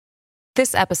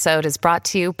This episode is brought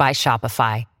to you by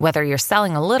Shopify. Whether you're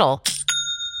selling a little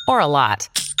or a lot,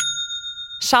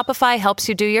 Shopify helps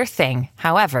you do your thing,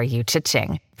 however you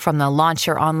cha-ching. From the launch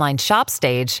your online shop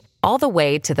stage, all the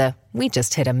way to the we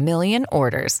just hit 1 million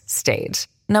orders stage.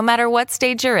 No matter what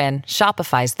stage you're in,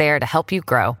 Shopify's there to help you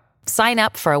grow. Sign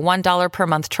up for a $1 per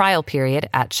month trial period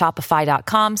at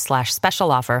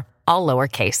shopify.com/special offer, all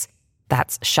lowercase.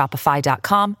 That's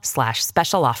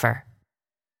shopify.com/special offer.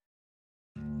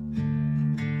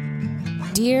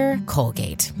 Dear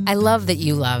Colgate, I love that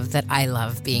you love that I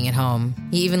love being at home.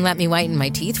 You even let me whiten my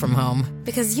teeth from home.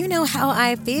 Because you know how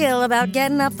I feel about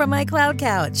getting up from my cloud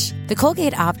couch. The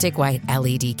Colgate Optic White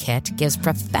LED Kit gives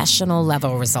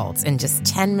professional-level results in just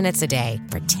 10 minutes a day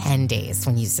for 10 days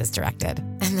when used as directed.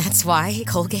 And that's why,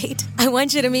 Colgate, I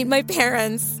want you to meet my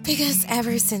parents. Because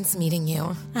ever since meeting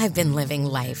you, I've been living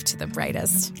life to the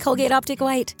brightest. Colgate Optic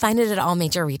White. Find it at all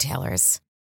major retailers.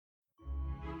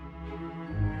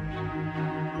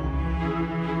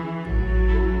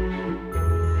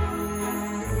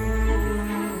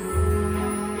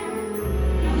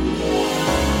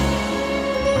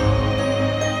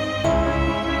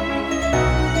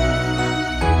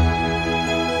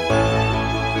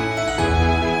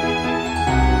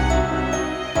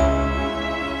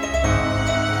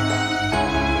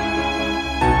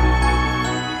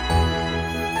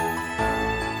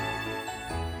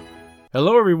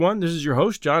 Hello everyone, this is your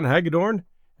host John Hagedorn,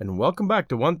 and welcome back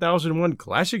to 1001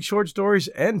 Classic Short Stories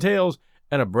and Tales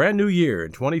and a brand new year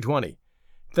in 2020.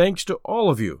 Thanks to all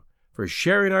of you for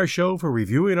sharing our show, for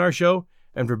reviewing our show,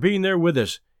 and for being there with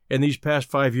us in these past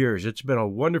 5 years. It's been a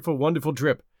wonderful, wonderful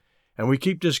trip, and we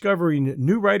keep discovering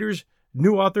new writers,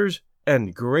 new authors,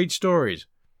 and great stories.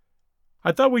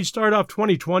 I thought we'd start off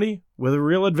 2020 with a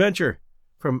real adventure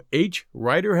from H.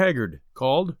 Rider Haggard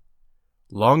called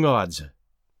Long Odds.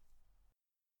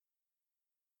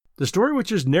 The story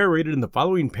which is narrated in the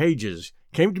following pages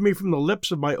came to me from the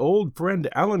lips of my old friend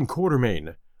Alan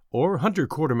Quatermain, or Hunter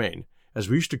Quatermain, as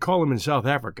we used to call him in South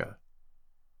Africa.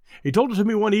 He told it to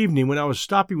me one evening when I was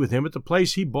stopping with him at the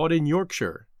place he bought in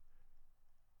Yorkshire.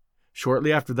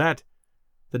 Shortly after that,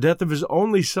 the death of his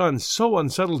only son so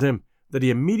unsettled him that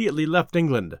he immediately left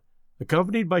England,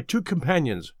 accompanied by 2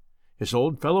 companions, his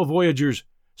old fellow voyagers,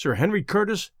 Sir Henry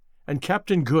Curtis and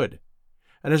Captain Good,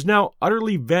 and has now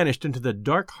utterly vanished into the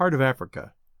dark heart of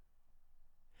Africa.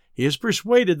 He is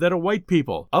persuaded that a white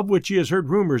people, of which he has heard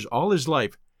rumors all his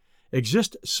life,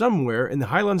 exist somewhere in the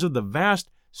highlands of the vast,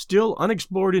 still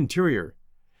unexplored interior,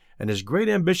 and his great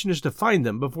ambition is to find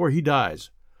them before he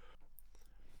dies.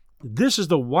 This is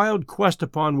the wild quest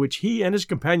upon which he and his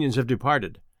companions have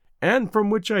departed, and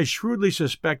from which I shrewdly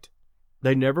suspect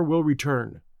they never will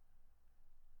return.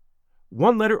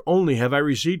 One letter only have I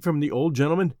received from the old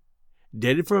gentleman,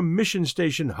 dated from a mission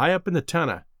station high up in the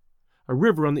Tana, a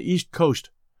river on the east coast,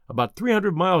 about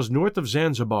 300 miles north of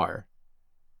Zanzibar.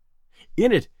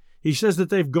 In it, he says that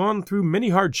they've gone through many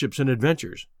hardships and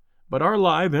adventures, but are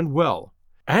alive and well,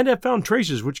 and have found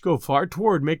traces which go far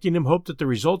toward making him hope that the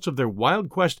results of their wild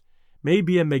quest may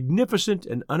be a magnificent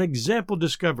and unexampled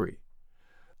discovery.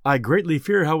 I greatly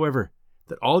fear, however,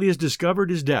 that all he has discovered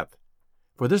is death,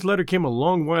 for this letter came a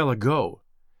long while ago,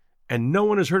 and no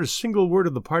one has heard a single word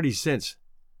of the party since.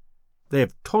 They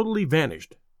have totally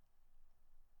vanished.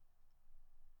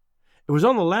 It was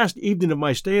on the last evening of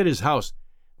my stay at his house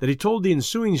that he told the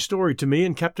ensuing story to me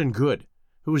and Captain Good,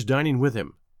 who was dining with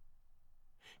him.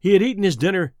 He had eaten his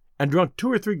dinner and drunk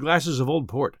 2 or 3 glasses of old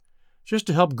port, just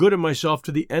to help Good and myself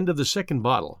to the end of the second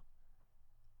bottle.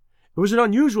 It was an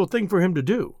unusual thing for him to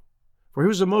do, for he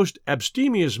was a most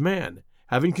abstemious man,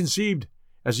 having conceived,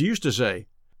 as he used to say,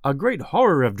 a great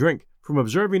horror of drink from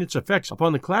observing its effects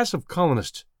upon the class of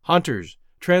colonists, hunters,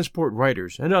 transport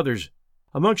riders, and others,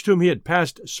 amongst whom he had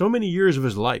passed so many years of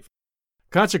his life.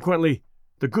 Consequently,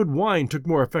 the good wine took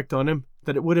more effect on him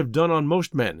than it would have done on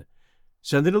most men,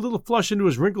 sending a little flush into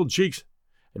his wrinkled cheeks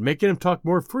and making him talk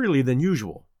more freely than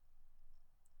usual.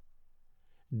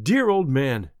 Dear old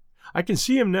man, I can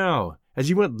see him now as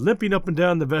he went limping up and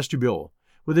down the vestibule,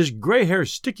 with his gray hair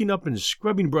sticking up in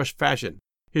scrubbing brush fashion,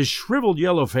 his shriveled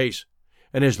yellow face,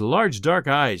 and his large dark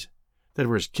eyes that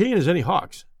were as keen as any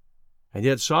hawk's, and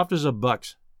yet soft as a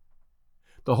buck's.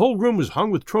 The whole room was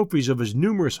hung with trophies of his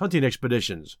numerous hunting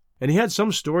expeditions, and he had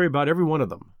some story about every one of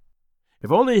them. If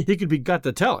only he could be got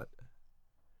to tell it.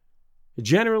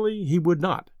 Generally he would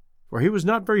not, for he was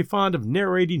not very fond of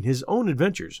narrating his own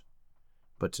adventures,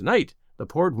 but tonight the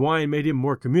port wine made him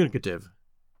more communicative.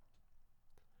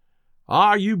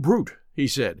 "Ah, you brute," he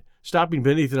said, stopping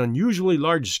beneath an unusually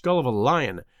large skull of a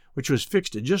lion, which was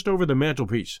fixed just over the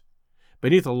mantelpiece.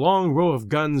 Beneath a long row of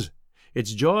guns,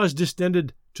 its jaws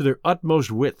distended to their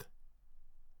utmost width.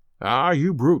 "Ah,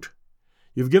 you brute!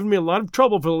 You've given me a lot of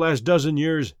trouble for the last dozen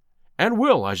years, and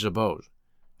will, I suppose,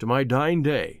 to my dying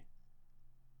day."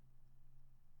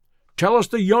 "Tell us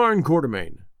the yarn,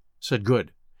 Quatermain," said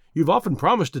Good. "You've often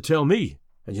promised to tell me,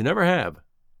 and you never have."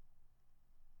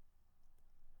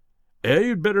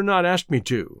 "You'd better not ask me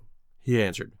to," he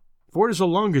answered, "for it is a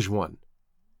longish one."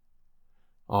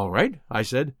 "All right," I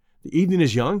said. "The evening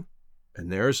is young,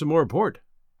 and there is some more port."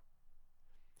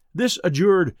 This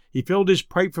adjured, he filled his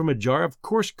pipe from a jar of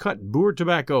coarse-cut Boer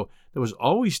tobacco that was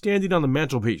always standing on the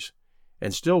mantelpiece,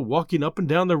 and still walking up and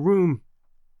down the room,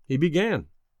 he began.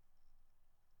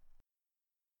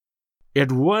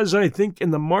 "It was, I think,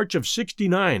 in the March of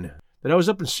 '69 that I was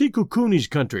up in Sekukuni's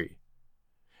country.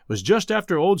 It was just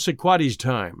after old Sequati's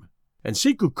time, and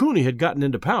Sekukuni had gotten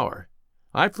into power.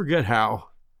 I forget how.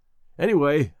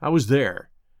 Anyway, I was there.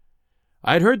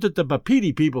 I had heard that the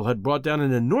Bapedi people had brought down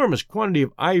an enormous quantity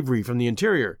of ivory from the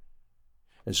interior,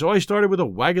 and so I started with a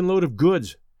wagon load of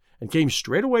goods and came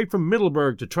straight away from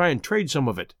Middelburg to try and trade some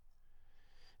of it.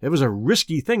 It was a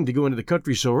risky thing to go into the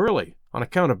country so early, on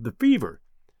account of the fever,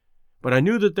 but I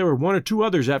knew that there were one or two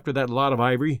others after that lot of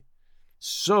ivory,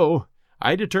 so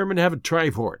I determined to have a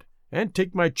try for it and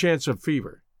take my chance of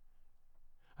fever.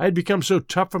 I had become so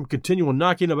tough from continual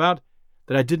knocking about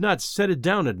that I did not set it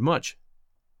down at much.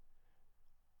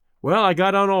 Well, I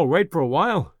got on all right for a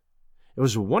while. It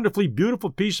was a wonderfully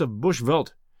beautiful piece of bush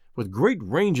veldt, with great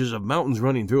ranges of mountains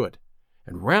running through it,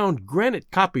 and round granite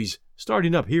koppies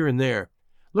starting up here and there,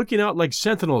 looking out like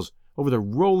sentinels over the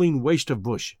rolling waste of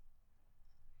bush.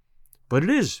 But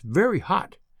it is very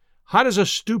hot, hot as a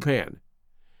stewpan,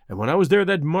 and when I was there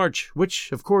that March,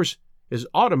 which, of course, is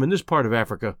autumn in this part of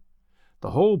Africa,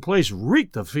 the whole place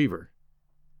reeked of fever.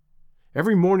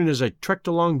 Every morning as I trekked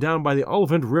along down by the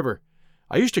Oliphant River,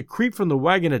 I used to creep from the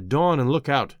wagon at dawn and look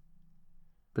out.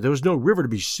 But there was no river to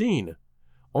be seen,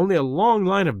 only a long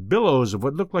line of billows of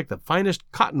what looked like the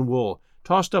finest cotton wool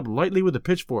tossed up lightly with a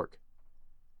pitchfork.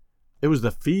 It was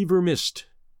the fever mist.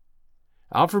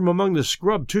 Out from among the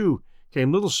scrub, too,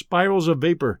 came little spirals of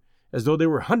vapor, as though there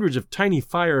were hundreds of tiny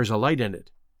fires alight in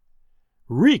it.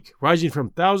 Reek rising from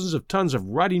thousands of tons of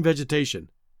rotting vegetation.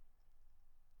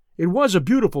 It was a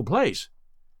beautiful place,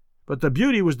 but the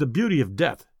beauty was the beauty of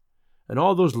death, and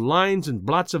all those lines and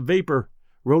blots of vapor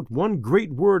wrote one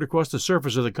great word across the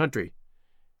surface of the country,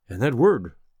 and that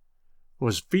word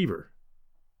was fever.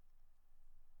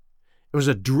 It was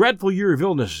a dreadful year of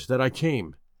illness that I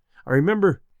came, I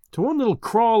remember, to one little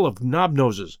kraal of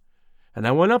knobnoses, and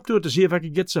I went up to it to see if I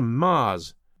could get some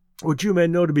maas, which you may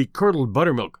know to be curdled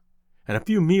buttermilk, and a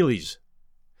few mealies.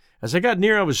 As I got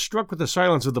near, I was struck with the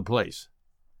silence of the place.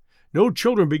 No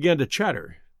children began to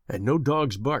chatter, and no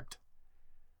dogs barked.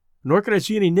 Nor could I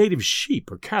see any native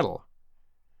sheep or cattle.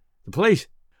 The place,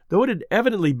 though it had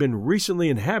evidently been recently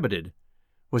inhabited,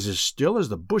 was as still as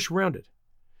the bush round it,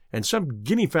 and some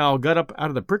guinea fowl got up out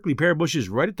of the prickly pear bushes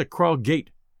right at the kraal gate.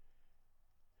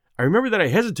 I remember that I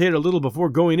hesitated a little before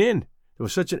going in. There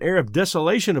was such an air of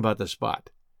desolation about the spot.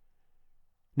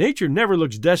 Nature never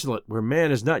looks desolate where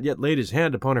man has not yet laid his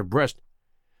hand upon her breast.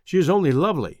 She is only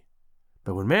lovely.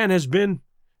 But when man has been,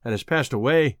 and has passed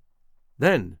away,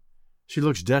 then she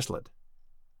looks desolate.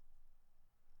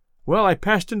 Well, I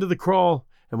passed into the kraal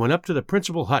and went up to the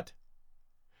principal hut.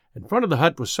 In front of the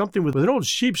hut was something with an old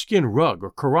sheepskin rug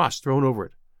or kaross thrown over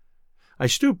it. I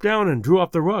stooped down and drew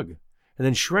off the rug, and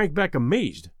then shrank back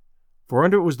amazed, for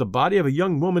under it was the body of a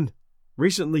young woman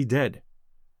recently dead.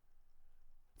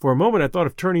 For a moment I thought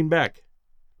of turning back,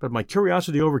 but my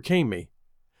curiosity overcame me.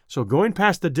 So going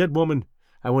past the dead woman,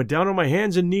 I went down on my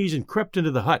hands and knees and crept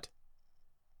into the hut.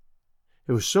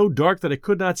 It was so dark that I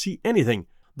could not see anything,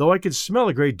 though I could smell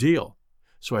a great deal,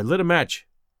 so I lit a match.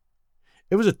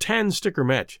 It was a tan-sticker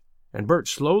match, and burnt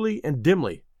slowly and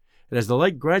dimly, and as the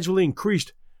light gradually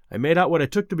increased, I made out what I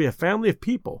took to be a family of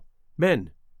people,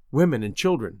 men, women, and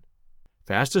children,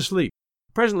 fast asleep.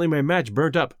 Presently my match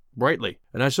burnt up brightly,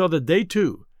 and I saw that they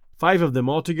too, 5 of them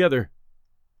altogether,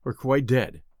 were quite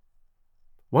dead.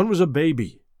 One was a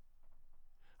baby.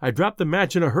 I dropped the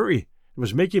match in a hurry and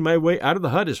was making my way out of the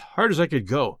hut as hard as I could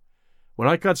go, when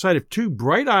I caught sight of 2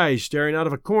 bright eyes staring out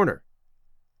of a corner.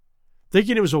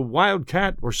 Thinking it was a wild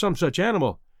cat or some such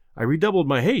animal, I redoubled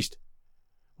my haste,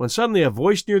 when suddenly a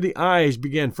voice near the eyes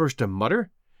began first to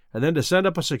mutter, and then to send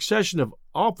up a succession of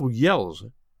awful yells.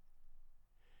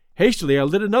 Hastily I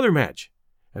lit another match,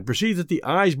 and perceived that the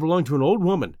eyes belonged to an old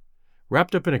woman,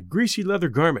 wrapped up in a greasy leather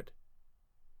garment.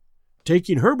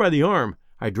 Taking her by the arm,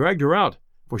 I dragged her out,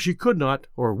 for she could not,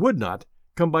 or would not,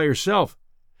 come by herself,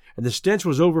 and the stench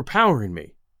was overpowering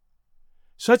me.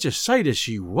 Such a sight as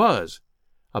she was!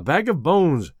 A bag of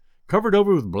bones, covered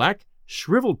over with black,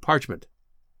 shriveled parchment.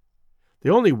 The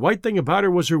only white thing about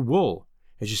her was her wool,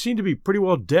 and she seemed to be pretty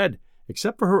well dead,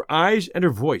 except for her eyes and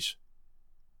her voice.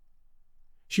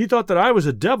 She thought that I was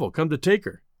a devil come to take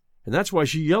her, and that's why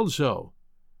she yelled so.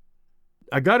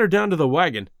 I got her down to the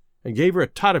wagon and gave her a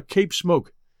tot of Cape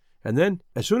smoke, and then,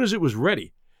 as soon as it was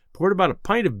ready, poured about a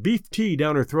pint of beef tea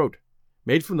down her throat,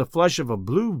 made from the flesh of a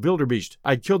blue wildebeest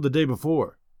I'd killed the day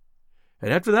before.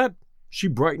 And after that, she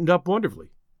brightened up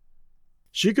wonderfully.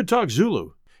 She could talk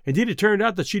Zulu. Indeed, it turned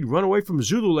out that she'd run away from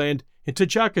Zululand in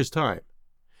T'Chaka's time,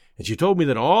 and she told me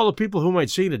that all the people whom I'd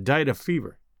seen had died of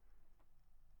fever.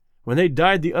 When they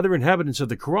died, the other inhabitants of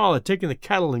the kraal had taken the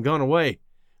cattle and gone away,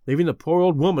 leaving the poor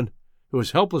old woman, who was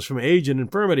helpless from age and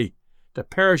infirmity, to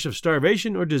perish of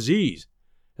starvation or disease,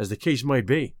 as the case might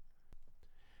be.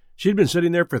 She'd been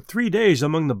sitting there for 3 days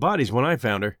among the bodies when I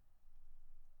found her.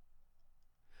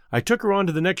 I took her on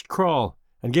to the next kraal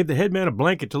and gave the headman a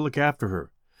blanket to look after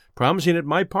her, promising at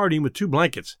my parting with 2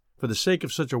 blankets for the sake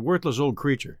of such a worthless old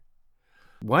creature.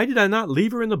 Why did I not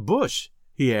leave her in the bush?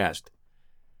 He asked.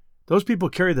 Those people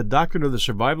carry the doctrine of the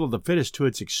survival of the fittest to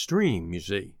its extreme, you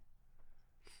see.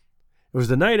 It was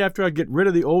the night after I'd get rid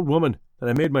of the old woman that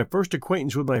I made my first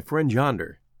acquaintance with my friend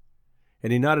yonder,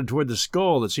 and he nodded toward the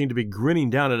skull that seemed to be grinning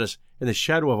down at us in the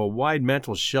shadow of a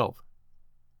wide-mantled shelf.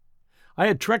 I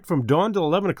had trekked from dawn till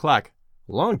 11 o'clock,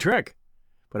 a long trek,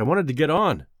 but I wanted to get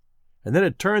on, and then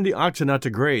had turned the oxen out to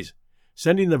graze,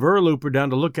 sending the verlooper down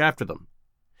to look after them,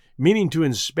 meaning to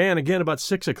inspan again about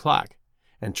 6 o'clock,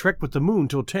 and trek with the moon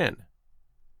till 10.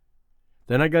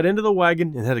 Then I got into the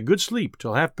wagon and had a good sleep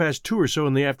till 2:30 or so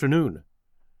in the afternoon,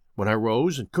 when I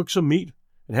rose and cooked some meat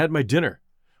and had my dinner,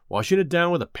 washing it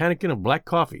down with a pannikin of black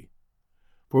coffee,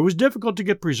 for it was difficult to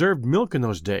get preserved milk in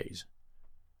those days.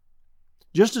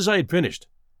 Just as I had finished,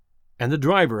 and the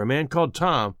driver, a man called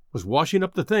Tom, was washing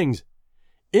up the things,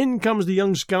 in comes the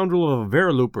young scoundrel of a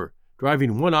verlooper,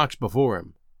 driving 1 ox before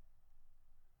him.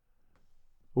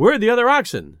 "Where are the other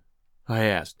oxen?" I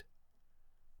asked.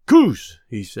 "Koos,"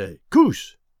 he said.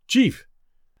 "Koos, chief.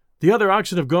 The other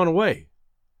oxen have gone away."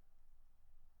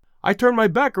 I turned my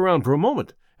back around for a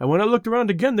moment, and when I looked around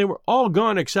again they were all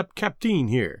gone except Captain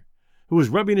here, who was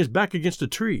rubbing his back against a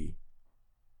tree.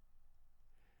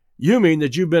 "You mean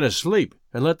that you've been asleep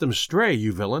and let them stray,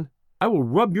 you villain. I will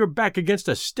rub your back against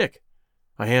a stick,"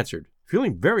 I answered,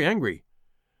 feeling very angry,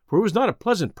 for it was not a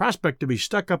pleasant prospect to be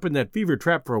stuck up in that fever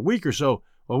trap for a week or so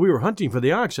while we were hunting for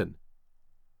the oxen.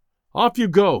 "Off you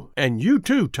go, and you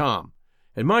too, Tom,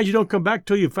 and mind you don't come back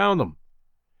till you've found them.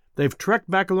 They've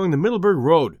trekked back along the Middleburg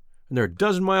Road, and they're a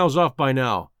dozen miles off by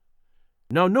now.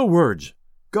 Now, no words.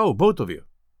 Go, both of you."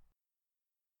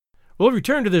 We'll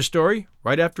return to this story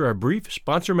right after our brief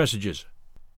sponsor messages.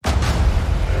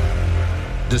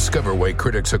 Discover why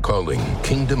critics are calling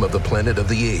Kingdom of the Planet of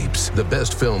the Apes the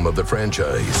best film of the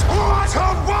franchise. What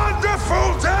a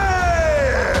wonderful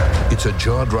day! It's a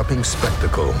jaw-dropping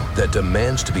spectacle that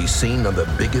demands to be seen on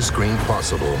the biggest screen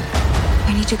possible.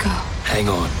 I need to go. Hang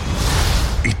on.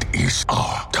 It is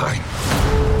our time.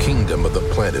 Kingdom of the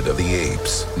Planet of the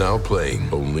Apes. Now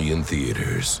playing only in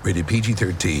theaters. Rated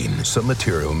PG-13. Some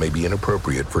material may be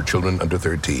inappropriate for children under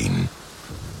 13.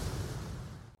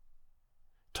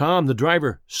 Tom, the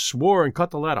driver, swore and caught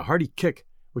the lad a hearty kick,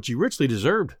 which he richly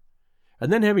deserved.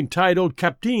 And then, having tied old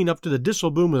Captain up to the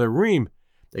disselboom with a reim,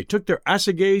 they took their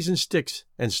assegais and sticks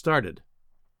and started.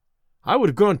 I would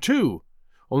have gone too,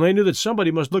 only I knew that somebody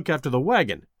must look after the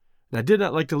wagon, and I did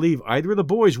not like to leave either of the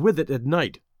boys with it at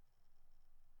night.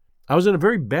 I was in a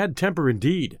very bad temper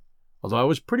indeed, although I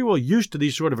was pretty well used to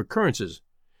these sort of occurrences,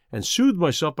 and soothed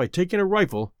myself by taking a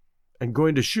rifle and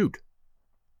going to shoot.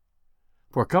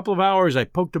 For a couple of hours I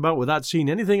poked about without seeing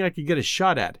anything I could get a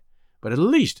shot at, but at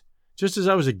least, just as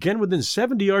I was again within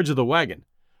 70 yards of the wagon,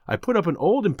 I put up an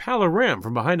old impala ram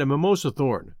from behind a mimosa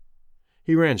thorn.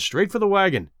 He ran straight for the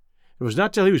wagon. It was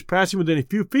not till he was passing within a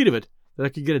few feet of it that I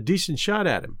could get a decent shot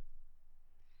at him.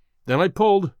 Then I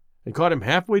pulled and caught him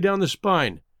halfway down the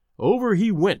spine. Over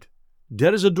he went,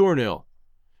 dead as a doornail,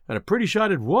 and a pretty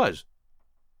shot it was,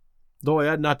 though I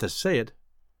had not to say it.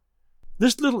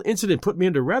 This little incident put me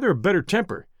into rather a better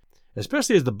temper,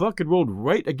 especially as the buck had rolled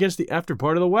right against the after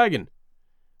part of the wagon,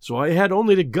 so I had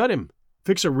only to gut him,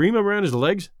 fix a reim around his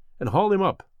legs, and haul him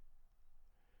up.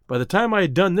 By the time I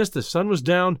had done this, the sun was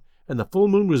down, and the full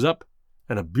moon was up,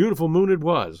 and a beautiful moon it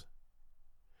was.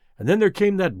 And then there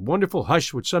came that wonderful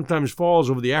hush which sometimes falls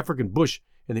over the African bush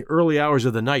in the early hours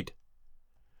of the night.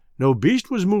 No beast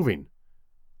was moving,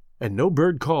 and no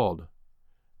bird called.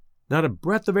 Not a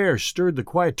breath of air stirred the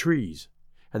quiet trees,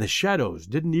 and the shadows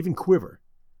didn't even quiver.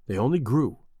 They only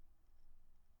grew.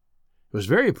 It was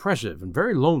very oppressive and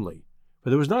very lonely, for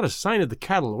there was not a sign of the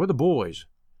cattle or the boys.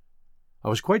 I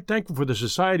was quite thankful for the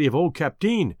society of old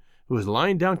Captain, who was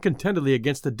lying down contentedly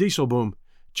against the diesel boom,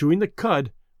 chewing the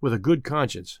cud with a good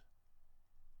conscience.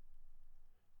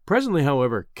 Presently,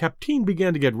 however, Captain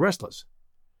began to get restless.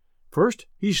 First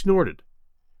he snorted.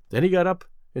 Then he got up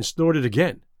and snorted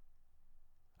again.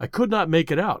 I could not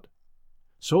make it out.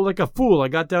 So like a fool I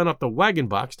got down off the wagon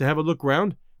box to have a look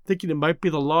round, thinking it might be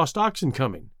the lost oxen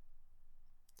coming.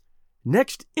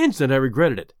 Next instant I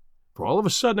regretted it, for all of a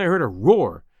sudden I heard a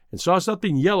roar and saw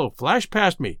something yellow flash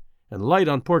past me and light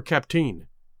on poor Captain.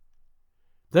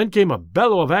 Then came a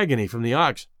bellow of agony from the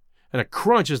ox, and a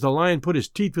crunch as the lion put his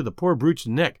teeth through the poor brute's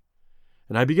neck,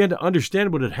 and I began to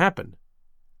understand what had happened.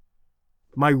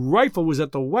 My rifle was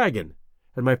at the wagon,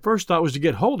 and my first thought was to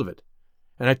get hold of it,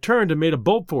 and I turned and made a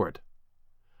bolt for it.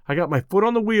 I got my foot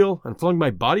on the wheel and flung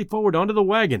my body forward onto the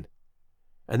wagon,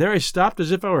 and there I stopped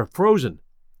as if I were frozen,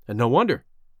 and no wonder,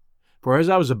 for as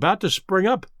I was about to spring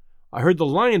up, I heard the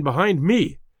lion behind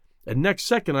me, and next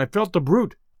second I felt the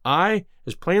brute,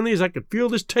 as plainly as I could feel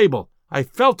this table. I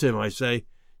felt him, I say,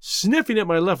 sniffing at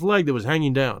my left leg that was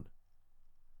hanging down.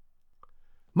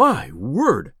 My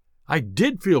word, I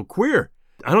did feel queer.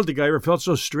 I don't think I ever felt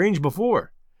so strange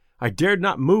before. I dared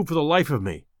not move for the life of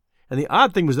me, and the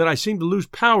odd thing was that I seemed to lose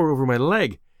power over my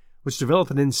leg, which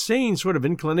developed an insane sort of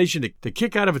inclination to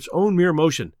kick out of its own mere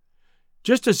motion,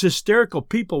 just as hysterical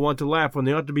people want to laugh when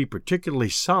they ought to be particularly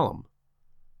solemn.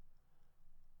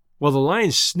 Well, the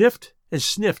lion sniffed and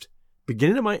sniffed,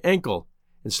 beginning at my ankle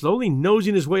and slowly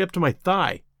nosing his way up to my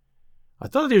thigh. I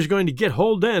thought that he was going to get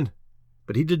hold then,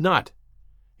 but he did not.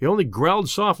 He only growled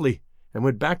softly and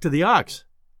went back to the ox.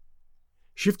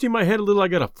 Shifting my head a little, I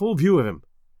got a full view of him.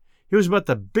 He was about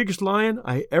the biggest lion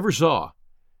I ever saw,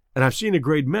 and I've seen a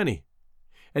great many,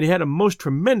 and he had a most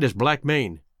tremendous black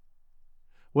mane.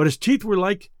 What his teeth were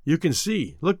like, you can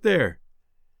see. Look there.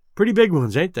 Pretty big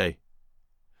ones, ain't they?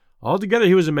 Altogether,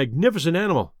 he was a magnificent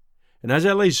animal, and as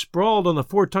I lay sprawled on the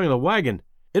foretongue of the wagon,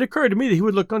 it occurred to me that he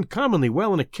would look uncommonly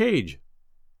well in a cage.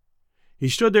 He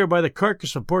stood there by the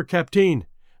carcass of poor Captain,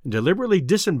 and deliberately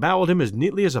disemboweled him as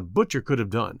neatly as a butcher could have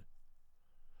done.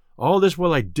 All this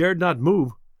while I dared not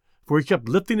move, for he kept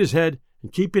lifting his head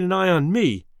and keeping an eye on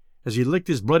me as he licked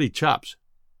his bloody chops.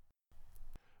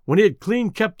 When he had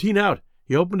cleaned Captain out,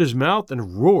 he opened his mouth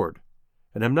and roared,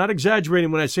 and I'm not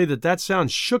exaggerating when I say that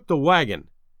sound shook the wagon.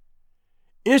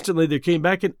 Instantly there came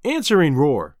back an answering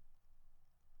roar.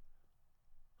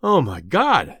 Oh my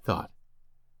God, I thought.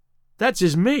 That's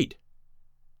his mate.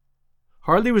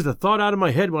 Hardly was the thought out of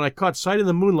my head when I caught sight in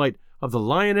the moonlight of the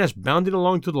lioness bounding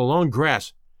along through the long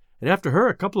grass, and after her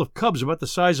a couple of cubs about the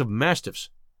size of mastiffs.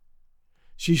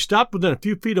 She stopped within a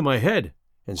few feet of my head,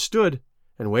 and stood,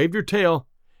 and waved her tail,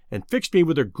 and fixed me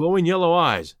with her glowing yellow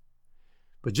eyes.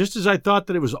 But just as I thought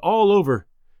that it was all over,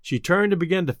 she turned and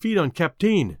began to feed on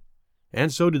Captain,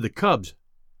 and so did the cubs.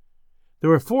 There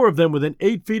were 4 of them within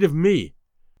 8 feet of me,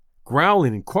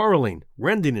 growling and quarreling,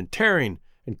 rending and tearing,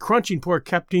 and crunching poor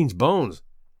Captain's bones,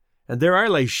 and there I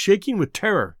lay shaking with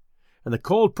terror, and the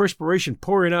cold perspiration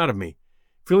pouring out of me,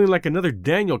 feeling like another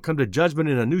Daniel come to judgment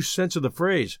in a new sense of the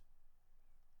phrase.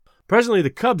 Presently the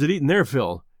cubs had eaten their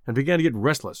fill, and began to get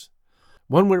restless.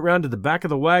 One went round to the back of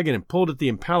the wagon and pulled at the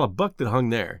impala buck that hung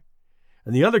there,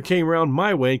 and the other came round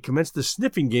my way and commenced the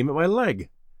sniffing game at my leg.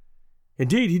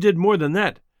 Indeed, he did more than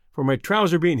that, for my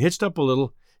trouser being hitched up a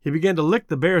little, he began to lick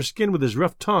the bare skin with his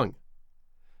rough tongue.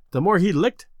 The more he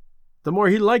licked, the more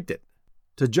he liked it,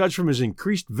 to judge from his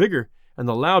increased vigor and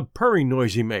the loud purring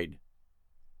noise he made.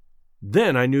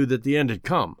 Then I knew that the end had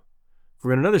come,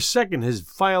 for in another second his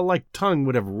file-like tongue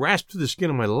would have rasped through the skin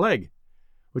of my leg,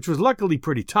 which was luckily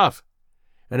pretty tough,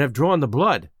 and have drawn the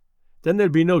blood. Then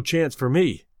there'd be no chance for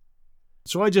me.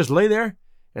 So I just lay there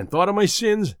and thought of my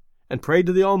sins and prayed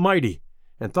to the Almighty,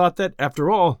 and thought that, after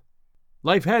all,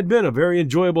 life had been a very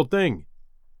enjoyable thing.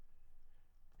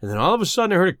 And then all of a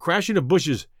sudden I heard a crashing of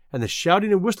bushes and the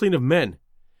shouting and whistling of men,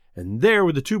 and there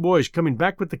were the 2 boys coming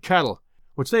back with the cattle,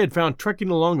 which they had found trekking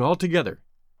along all together.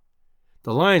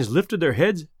 The lions lifted their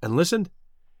heads and listened,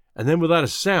 and then without a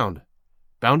sound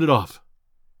bounded off,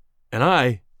 and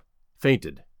I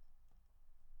fainted.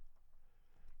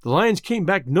 The lions came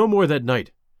back no more that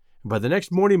night, and by the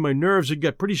next morning my nerves had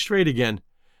got pretty straight again,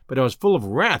 but I was full of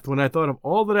wrath when I thought of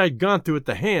all that I had gone through at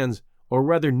the hands, or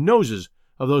rather noses,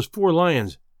 of those 4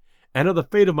 lions, and of the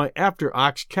fate of my after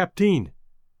ox, Captain.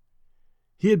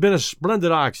 He had been a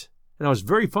splendid ox, and I was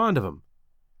very fond of him.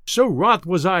 So wroth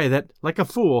was I that, like a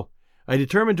fool, I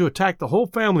determined to attack the whole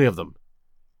family of them.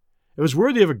 It was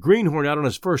worthy of a greenhorn out on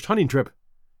his first hunting trip,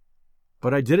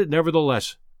 but I did it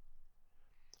nevertheless.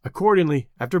 Accordingly,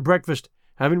 after breakfast,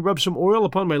 having rubbed some oil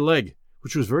upon my leg,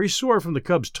 which was very sore from the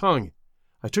cub's tongue,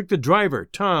 I took the driver,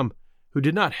 Tom, who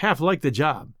did not half like the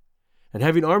job, and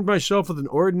having armed myself with an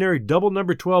ordinary double No.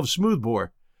 12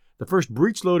 smoothbore, the first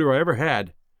breech loader I ever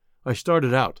had, I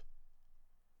started out.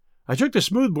 I took the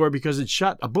smoothbore because it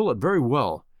shot a bullet very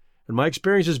well, and my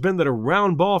experience has been that a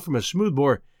round ball from a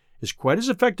smoothbore is quite as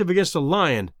effective against a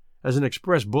lion as an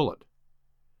express bullet.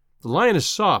 The lion is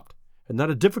soft and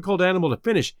not a difficult animal to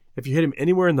finish if you hit him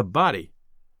anywhere in the body.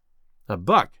 A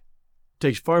buck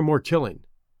takes far more killing.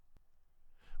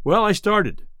 Well, I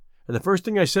started, and the first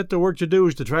thing I set to work to do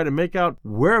was to try to make out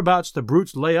whereabouts the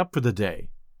brutes lay up for the day.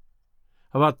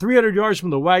 About 300 yards from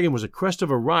the wagon was a crest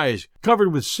of a rise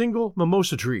covered with single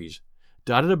mimosa trees,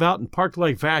 dotted about in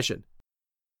park-like fashion.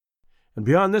 And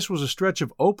beyond this was a stretch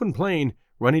of open plain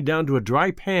running down to a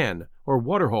dry pan or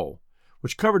waterhole,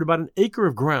 which covered about an acre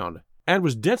of ground and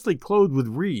was densely clothed with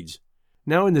reeds,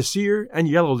 now in the sere and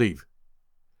yellow leaf.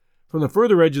 From the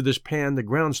further edge of this pan the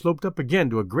ground sloped up again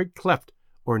to a great cleft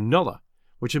or nullah,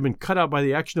 which had been cut out by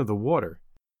the action of the water,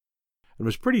 and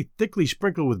was pretty thickly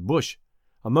sprinkled with bush,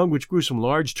 among which grew some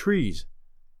large trees.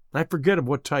 I forget of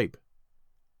what type.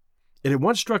 It at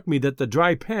once struck me that the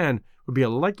dry pan would be a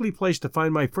likely place to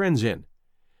find my friends in,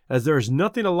 as there is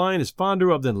nothing a lion is fonder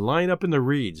of than lying up in the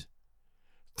reeds,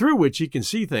 through which he can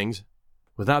see things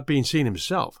without being seen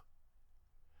himself.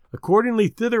 Accordingly,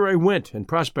 thither I went and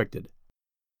prospected.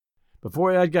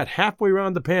 Before I had got halfway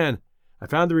round the pan, I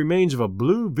found the remains of a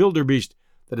blue wildebeest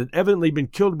that had evidently been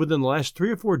killed within the last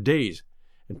 3 or 4 days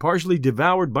and partially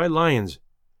devoured by lions.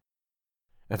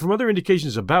 And from other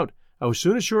indications about, I was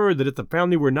soon assured that if the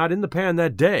family were not in the pan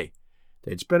that day,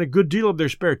 they had spent a good deal of their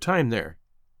spare time there.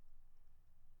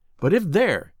 But if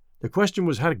there, the question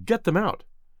was how to get them out,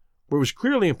 for it was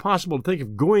clearly impossible to think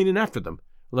of going in after them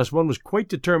unless one was quite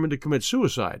determined to commit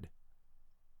suicide.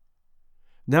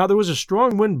 Now there was a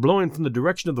strong wind blowing from the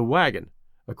direction of the wagon,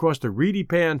 across the reedy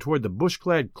pan toward the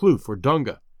bush-clad kloof or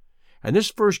dunga, and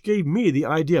this first gave me the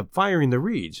idea of firing the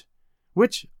reeds,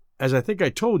 which, as I think I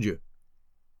told you,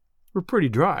 were pretty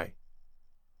dry.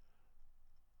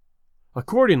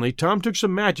 Accordingly, Tom took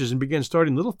some matches and began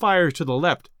starting little fires to the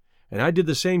left, and I did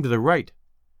the same to the right.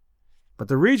 But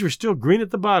the reeds were still green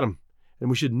at the bottom, and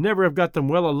we should never have got them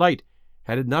well alight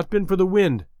had it not been for the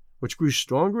wind, which grew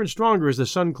stronger and stronger as the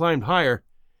sun climbed higher,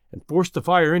 and forced the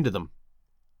fire into them.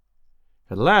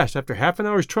 At last, after half an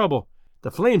hour's trouble,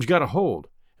 the flames got a hold,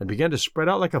 and began to spread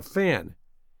out like a fan,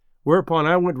 whereupon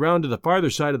I went round to the farther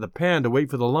side of the pan to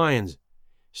wait for the lions,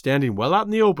 standing well out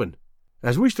in the open,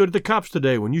 as we stood at the copse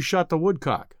today when you shot the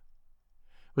woodcock.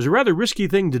 It was a rather risky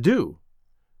thing to do,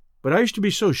 but I used to be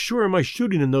so sure of my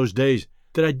shooting in those days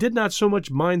that I did not so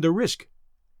much mind the risk.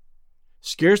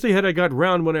 Scarcely had I got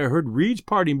round when I heard reeds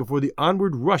parting before the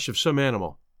onward rush of some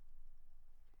animal.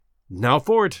 "Now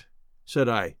for it," said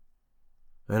I,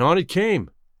 and on it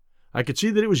came. I could see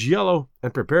that it was yellow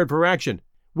and prepared for action,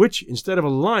 which, instead of a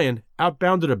lion,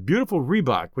 outbounded a beautiful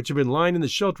rhebok which had been lying in the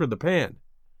shelter of the pan.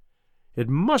 It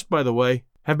must, by the way,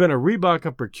 have been a rhebok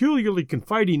of peculiarly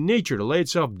confiding nature to lay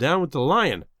itself down with the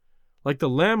lion, like the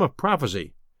lamb of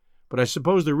prophecy, but I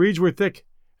suppose the reeds were thick,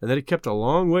 and that it kept a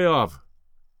long way off.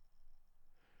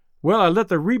 Well, I let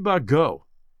the rhebok go,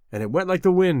 and it went like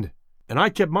the wind, and I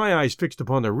kept my eyes fixed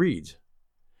upon the reeds.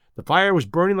 The fire was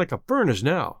burning like a furnace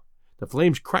now, the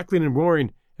flames crackling and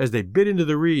roaring as they bit into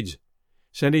the reeds,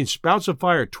 sending spouts of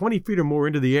fire 20 feet or more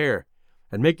into the air,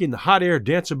 and making the hot air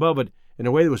dance above it in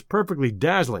a way that was perfectly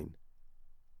dazzling.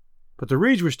 But the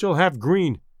reeds were still half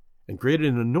green, and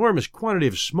created an enormous quantity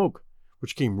of smoke,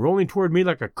 which came rolling toward me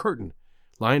like a curtain,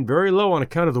 lying very low on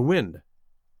account of the wind.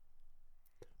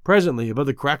 Presently, above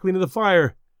the crackling of the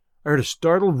fire, I heard a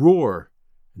startled roar,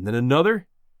 and then another,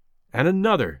 and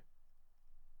another.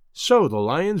 So the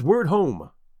lions were at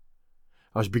home.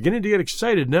 I was beginning to get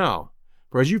excited now,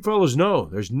 for as you fellows know,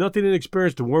 there's nothing in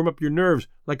experience to warm up your nerves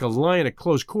like a lion at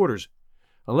close quarters,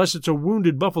 unless it's a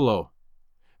wounded buffalo,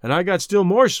 and I got still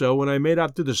more so when I made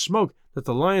out through the smoke that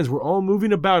the lions were all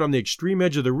moving about on the extreme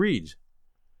edge of the reeds.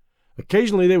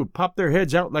 Occasionally they would pop their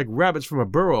heads out like rabbits from a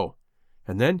burrow,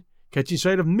 and then, catching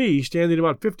sight of me standing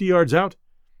about 50 yards out,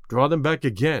 draw them back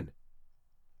again.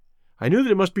 I knew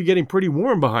that it must be getting pretty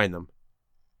warm behind them,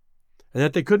 and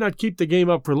that they could not keep the game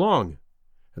up for long,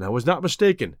 and I was not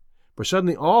mistaken, for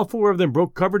suddenly all 4 of them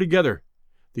broke cover together,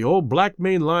 the old black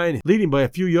maned lion leading by a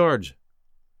few yards.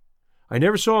 I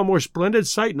never saw a more splendid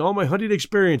sight in all my hunting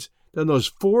experience than those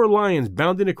 4 lions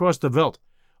bounding across the veldt,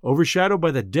 overshadowed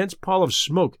by the dense pall of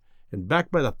smoke and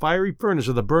backed by the fiery furnace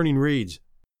of the burning reeds.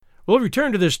 We'll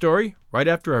return to this story right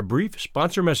after our brief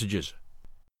sponsor messages.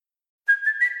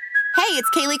 Hey, Hey, it's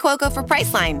Kaylee Cuoco for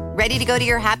Priceline. Ready to go to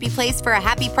your happy place for a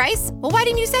happy price? Well, why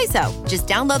didn't you say so? Just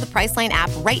download the Priceline app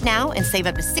right now and save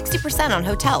up to 60% on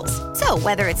hotels. So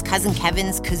whether it's Cousin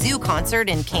Kevin's Kazoo Concert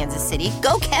in Kansas City,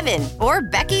 go Kevin, or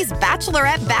Becky's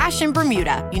Bachelorette Bash in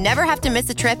Bermuda, you never have to miss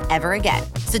a trip ever again.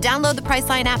 So download the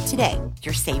Priceline app today.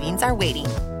 Your savings are waiting.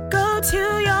 Go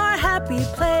to your happy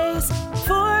place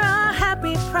for a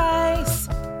happy price.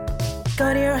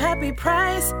 Go to your happy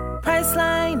price,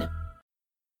 Priceline.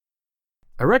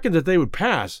 I reckoned that they would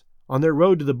pass on their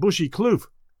road to the bushy kloof,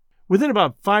 within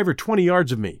about 5 or 20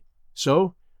 yards of me.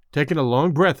 So, taking a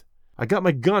long breath, I got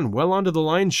my gun well onto the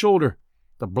lion's shoulder,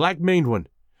 the black-maned one,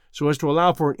 so as to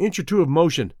allow for an inch or two of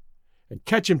motion, and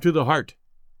catch him to the heart.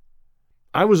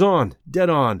 I was on, dead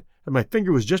on, and my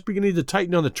finger was just beginning to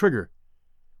tighten on the trigger,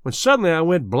 when suddenly I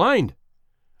went blind.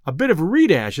 A bit of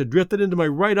reed ash had drifted into my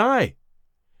right eye.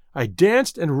 I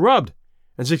danced and rubbed,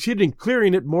 and succeeded in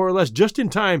clearing it more or less just in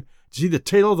time to see the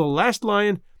tail of the last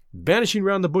lion vanishing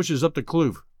round the bushes up the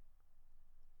kloof.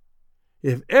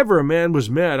 If ever a man was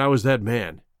mad, I was that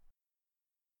man.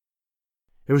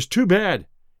 It was too bad,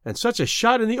 and such a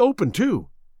shot in the open, too.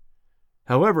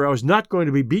 However, I was not going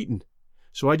to be beaten,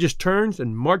 so I just turned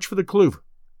and marched for the kloof.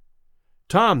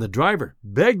 Tom, the driver,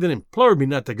 begged and implored me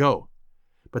not to go,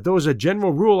 but though as a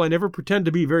general rule I never pretend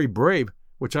to be very brave,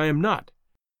 which I am not.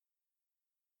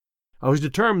 I was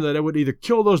determined that I would either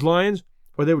kill those lions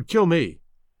or they would kill me.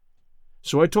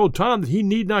 So I told Tom that he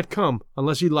need not come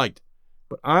unless he liked,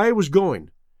 but I was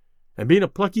going, and being a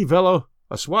plucky fellow,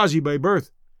 a Swazi by birth,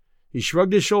 he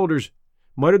shrugged his shoulders,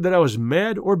 muttered that I was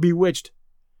mad or bewitched,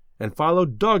 and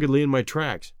followed doggedly in my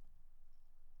tracks.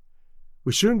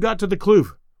 We soon got to the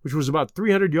kloof, which was about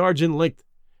 300 yards in length,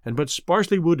 and but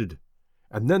sparsely wooded,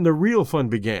 and then the real fun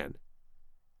began.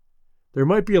 There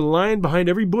might be a lion behind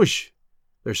every bush.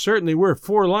 There certainly were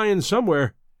 4 lions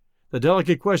somewhere. The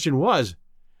delicate question was,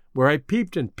 where I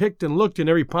peeped and picked and looked in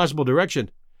every possible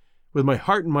direction, with my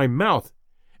heart in my mouth,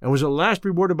 and was at last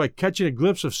rewarded by catching a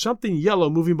glimpse of something yellow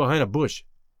moving behind a bush.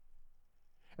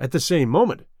 At the same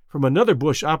moment, from another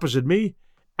bush opposite me,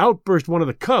 out burst one of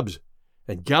the cubs,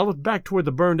 and galloped back toward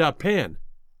the burned-out pan.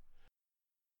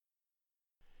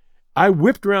 I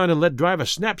whipped round and let drive a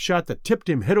snapshot that tipped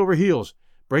him head over heels,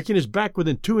 breaking his back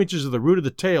within 2 inches of the root of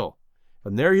the tail,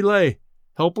 and there he lay,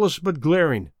 helpless but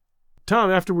glaring.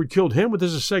 Tom afterward killed him with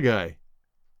his assegai.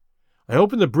 I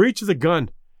opened the breech of the gun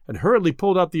and hurriedly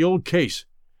pulled out the old case,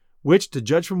 which, to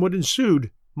judge from what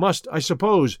ensued, must, I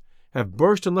suppose, have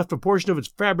burst and left a portion of its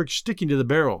fabric sticking to the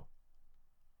barrel.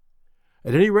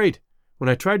 At any rate, when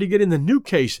I tried to get in the new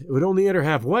case, it would only enter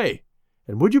halfway,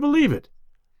 and would you believe it?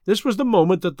 This was the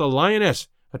moment that the lioness,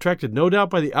 attracted no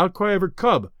doubt by the outcry of her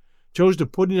cub, chose to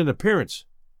put in an appearance.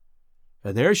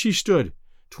 And there she stood,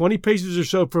 20 paces or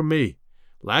so from me,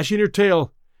 lashing her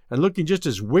tail, and looking just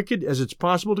as wicked as it's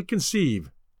possible to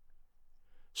conceive.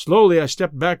 Slowly I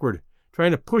stepped backward, trying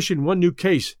to push in one new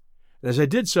case, and as I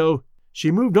did so,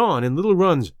 she moved on in little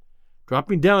runs,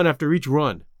 dropping down after each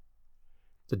run.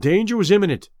 The danger was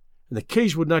imminent, and the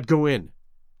case would not go in.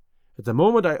 At the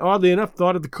moment I oddly enough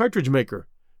thought of the cartridge maker,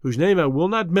 whose name I will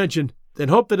not mention, then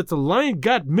hoped that if the lion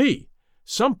got me,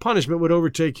 some punishment would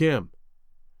overtake him.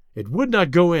 It would not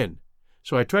go in,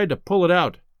 so I tried to pull it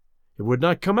out. It would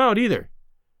not come out either,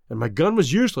 and my gun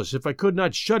was useless if I could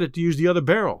not shut it to use the other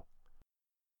barrel.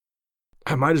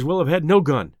 I might as well have had no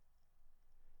gun.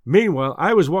 Meanwhile,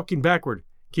 I was walking backward,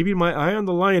 keeping my eye on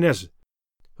the lioness,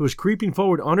 who was creeping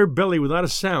forward on her belly without a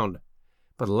sound,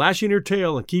 but lashing her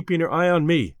tail and keeping her eye on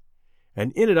me,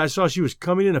 and in it I saw she was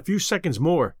coming in a few seconds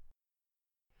more.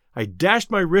 I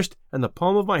dashed my wrist and the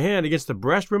palm of my hand against the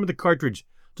brass rim of the cartridge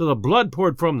till the blood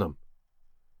poured from them.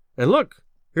 And look,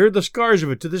 here are the scars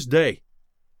of it to this day.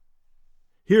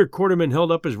 Here Quarterman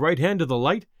held up his right hand to the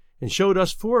light and showed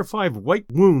us 4 or 5 white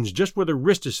wounds just where the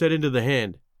wrist is set into the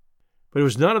hand. But it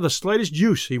was not of the slightest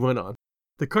use, he went on.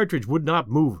 The cartridge would not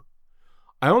move.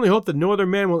 I only hope that no other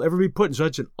man will ever be put in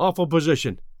such an awful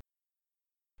position.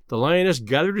 The lioness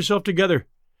gathered herself together,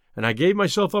 and I gave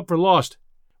myself up for lost,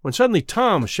 when suddenly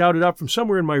Tom shouted out from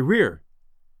somewhere in my rear,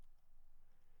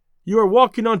 "You are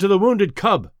walking onto the wounded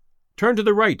cub. Turn to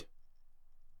the right."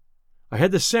 I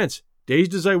had the sense,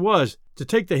 dazed as I was, to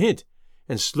take the hint,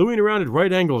 and slewing around at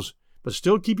right angles, but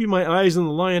still keeping my eyes on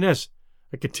the lioness,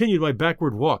 I continued my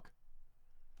backward walk.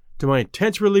 To my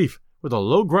intense relief, with a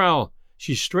low growl,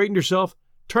 she straightened herself,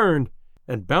 turned,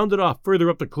 and bounded off further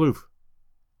up the kloof.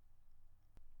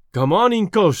 "Come on,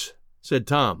 Incos," said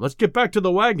Tom. "Let's get back to the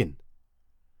wagon."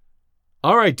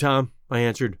 "All right, Tom," I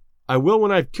answered. "I will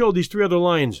when I've killed these 3 other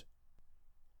lions."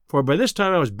 For by this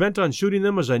time I was bent on shooting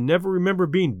them as I never remember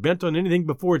being bent on anything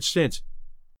before it since.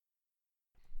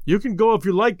 You can go if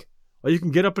you like, or you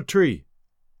can get up a tree.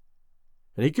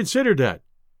 And he considered that,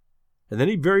 and then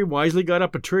he very wisely got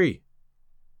up a tree.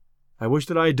 I wish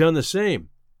that I had done the same.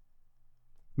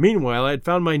 Meanwhile, I had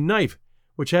found my knife,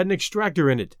 which had an extractor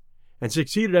in it, and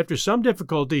succeeded after some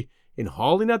difficulty in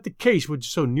hauling out the case which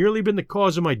had so nearly been the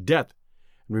cause of my death,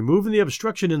 and removing the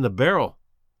obstruction in the barrel.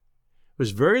 It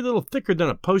was very little thicker than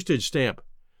a postage stamp,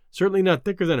 certainly not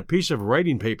thicker than a piece of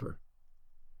writing paper.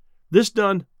 This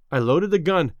done, I loaded the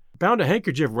gun, bound a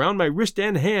handkerchief round my wrist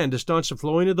and hand to staunch the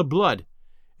flowing of the blood,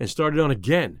 and started on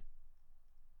again.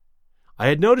 I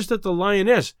had noticed that the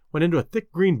lioness went into a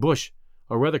thick green bush,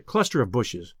 or rather cluster of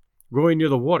bushes, growing near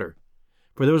the water,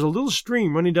 for there was a little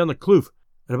stream running down the kloof,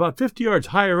 and about 50 yards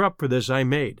higher up for this I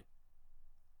made.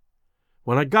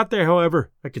 When I got there,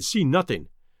 however, I could see nothing,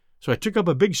 so I took up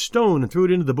a big stone and threw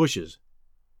it into the bushes.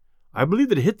 I believe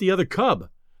that it hit the other cub,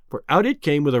 for out it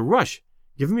came with a rush,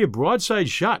 giving me a broadside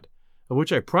shot, of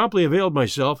which I promptly availed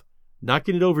myself,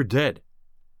 knocking it over dead.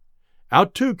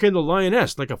 Out too came the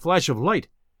lioness like a flash of light,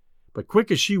 but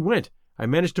quick as she went, I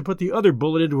managed to put the other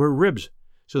bullet into her ribs,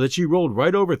 so that she rolled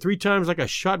right over 3 times like a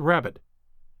shot rabbit.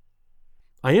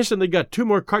 I instantly got 2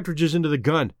 more cartridges into the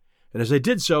gun, and as I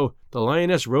did so, the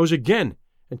lioness rose again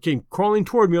and came crawling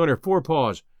toward me on her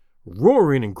forepaws,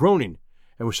 roaring and groaning,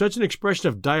 and with such an expression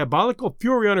of diabolical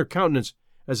fury on her countenance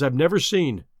as I've never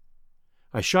seen.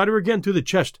 I shot her again through the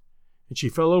chest, and she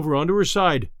fell over onto her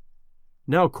side,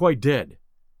 now quite dead.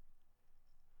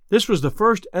 This was the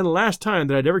first and last time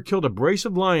that I'd ever killed a brace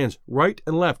of lions right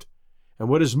and left, and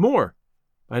what is more,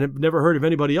 I had never heard of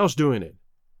anybody else doing it.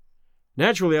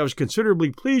 Naturally, I was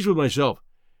considerably pleased with myself,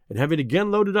 and having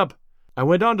again loaded up, I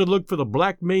went on to look for the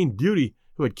black-maned beauty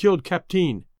who had killed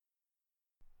Captain.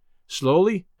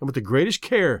 Slowly, and with the greatest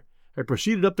care, I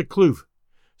proceeded up the kloof,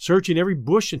 searching every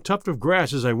bush and tuft of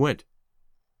grass as I went.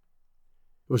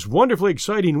 It was wonderfully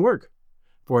exciting work,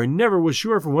 for I never was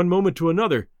sure from one moment to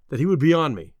another that he would be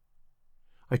on me.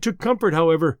 I took comfort,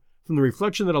 however, from the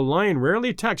reflection that a lion rarely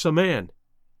attacks a man.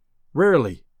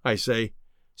 Rarely, I say.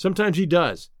 Sometimes he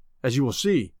does, as you will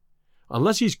see,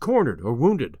 unless he's cornered or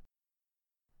wounded.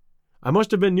 I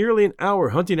must have been nearly an hour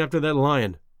hunting after that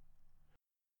lion.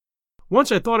 Once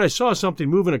I thought I saw something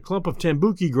move in a clump of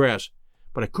tambuki grass,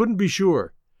 but I couldn't be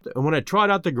sure, and when I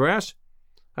trod out the grass,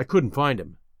 I couldn't find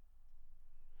him.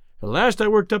 At last I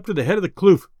worked up to the head of the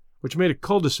kloof, which made a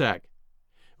cul-de-sac.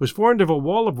 It was formed of a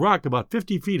wall of rock about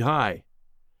 50 feet high.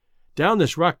 Down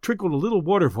this rock trickled a little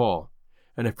waterfall,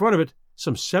 and in front of it,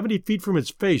 some 70 feet from its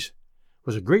face,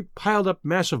 was a great piled-up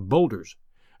mass of boulders,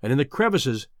 and in the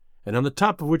crevices, and on the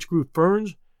top of which grew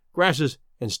ferns, grasses,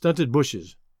 and stunted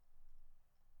bushes.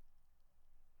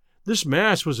 This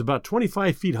mass was about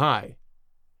 25 feet high.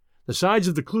 The sides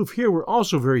of the kloof here were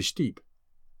also very steep.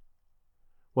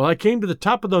 Well, I came to the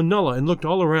top of the nullah and looked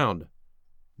all around.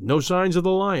 No signs of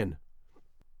the lion.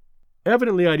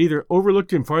 Evidently I'd either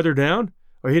overlooked him farther down,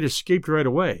 or he had escaped right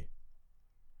away.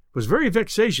 It was very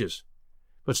vexatious,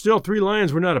 but still 3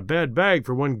 lions were not a bad bag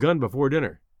for one gun before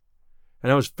dinner,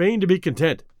 and I was fain to be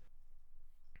content.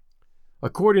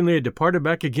 Accordingly I departed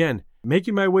back again,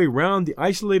 making my way round the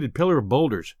isolated pillar of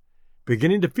boulders,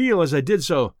 beginning to feel as I did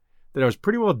so that I was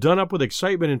pretty well done up with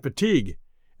excitement and fatigue,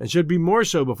 and should be more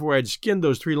so before I had skinned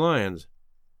those 3 lions.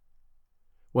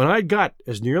 When I had got,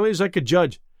 as nearly as I could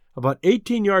judge, about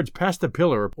 18 yards past the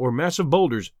pillar or mass of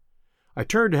boulders, I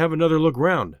turned to have another look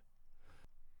round.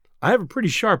 I have a pretty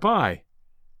sharp eye,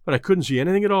 but I couldn't see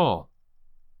anything at all.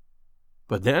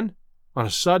 But then, on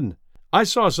a sudden, I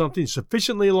saw something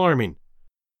sufficiently alarming.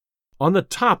 On the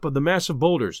top of the mass of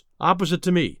boulders, opposite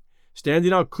to me,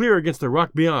 standing out clear against the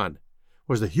rock beyond,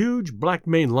 was the huge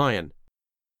black-maned lion.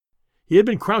 He had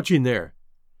been crouching there,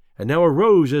 and now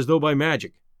arose as though by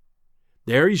magic.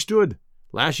 There he stood,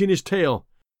 lashing his tail,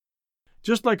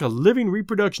 just like a living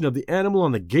reproduction of the animal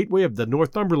on the gateway of the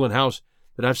Northumberland house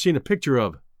that I've seen a picture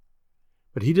of.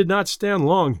 But he did not stand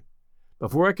long.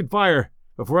 Before I could fire,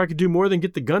 before I could do more than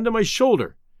get the gun to my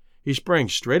shoulder, he sprang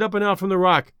straight up and out from the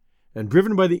rock, and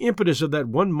driven by the impetus of that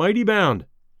one mighty bound,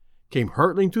 came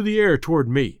hurtling through the air toward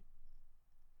me.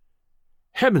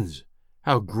 Heavens,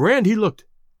 how grand he looked,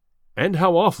 and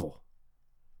how awful!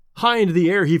 High into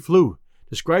the air he flew,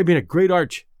 describing a great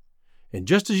arch, and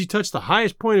just as he touched the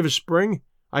highest point of his spring,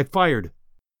 I fired.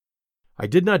 I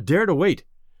did not dare to wait,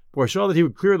 for I saw that he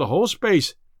would clear the whole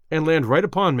space and land right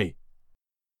upon me.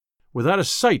 Without a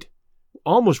sight,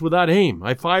 almost without aim,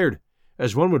 I fired,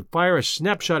 as one would fire a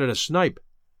snapshot at a snipe.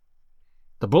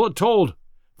 The bullet told,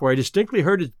 for I distinctly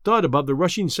heard it thud above the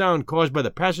rushing sound caused by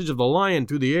the passage of the lion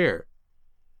through the air.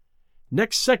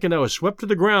 Next second I was swept to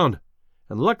the ground,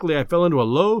 and luckily I fell into a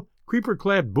low,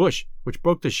 creeper-clad bush which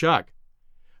broke the shock.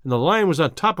 and the lion was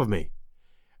on top of me.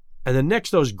 And the next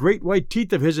those great white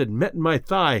teeth of his had met in my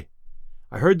thigh.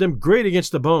 I heard them grate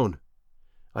against the bone.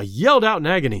 I yelled out in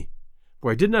agony,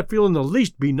 for I did not feel in the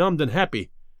least benumbed and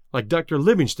happy, like Dr.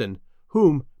 Livingstone,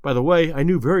 whom, by the way, I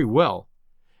knew very well,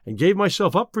 and gave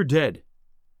myself up for dead.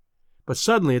 But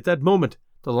suddenly, at that moment,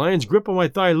 the lion's grip on my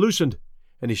thigh loosened,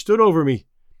 and he stood over me,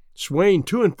 swaying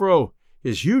to and fro,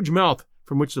 his huge mouth,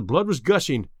 from which the blood was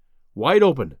gushing, wide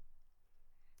open.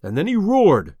 And then he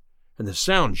roared, and the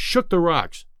sound shook the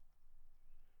rocks.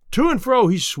 To and fro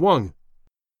he swung,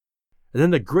 and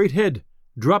then the great head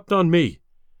dropped on me,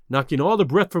 knocking all the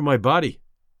breath from my body.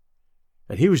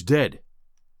 And he was dead.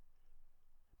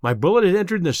 My bullet had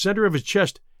entered in the center of his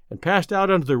chest and passed out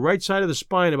onto the right side of the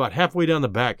spine about halfway down the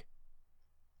back.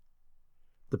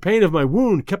 The pain of my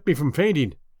wound kept me from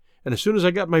fainting, and as soon as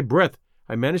I got my breath,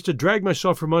 I managed to drag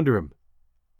myself from under him.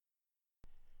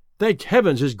 Thank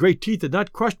heavens his great teeth had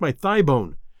not crushed my thigh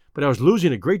bone, but I was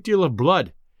losing a great deal of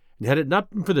blood, and had it not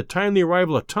been for the timely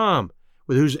arrival of Tom,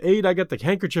 with whose aid I got the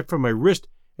handkerchief from my wrist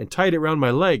and tied it round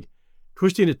my leg,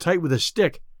 twisting it tight with a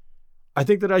stick, I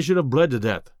think that I should have bled to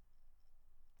death.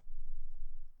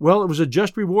 Well, it was a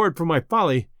just reward for my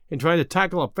folly in trying to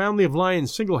tackle a family of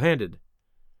lions single-handed.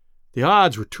 The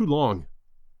odds were too long.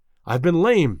 I've been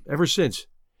lame ever since,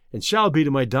 and shall be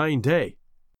to my dying day.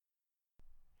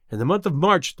 In the month of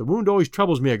March, the wound always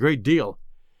troubles me a great deal,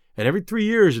 and every 3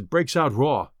 years it breaks out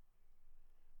raw.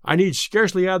 I need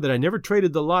scarcely add that I never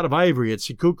traded the lot of ivory at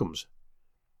Seacookums.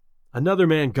 Another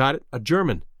man got it, a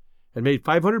German, and made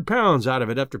 £500 out of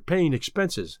it after paying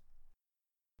expenses.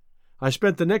 I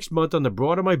spent the next month on the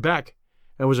broad of my back,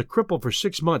 and was a cripple for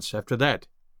 6 months after that.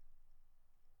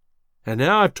 And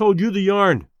now I've told you the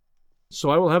yarn,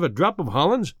 so I will have a drop of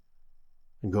Hollands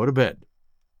and go to bed.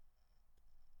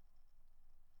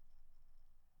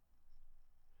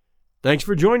 Thanks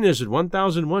for joining us at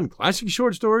 1001 Classic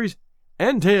Short Stories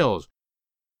and Tales.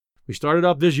 We started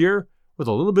off this year with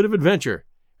a little bit of adventure,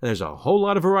 and there's a whole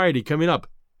lot of variety coming up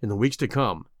in the weeks to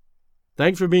come.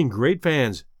 Thanks for being great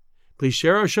fans. Please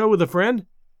share our show with a friend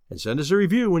and send us a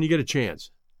review when you get a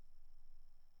chance.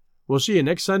 We'll see you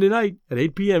next Sunday night at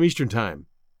 8 p.m. Eastern Time.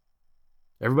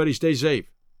 Everybody stay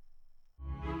safe.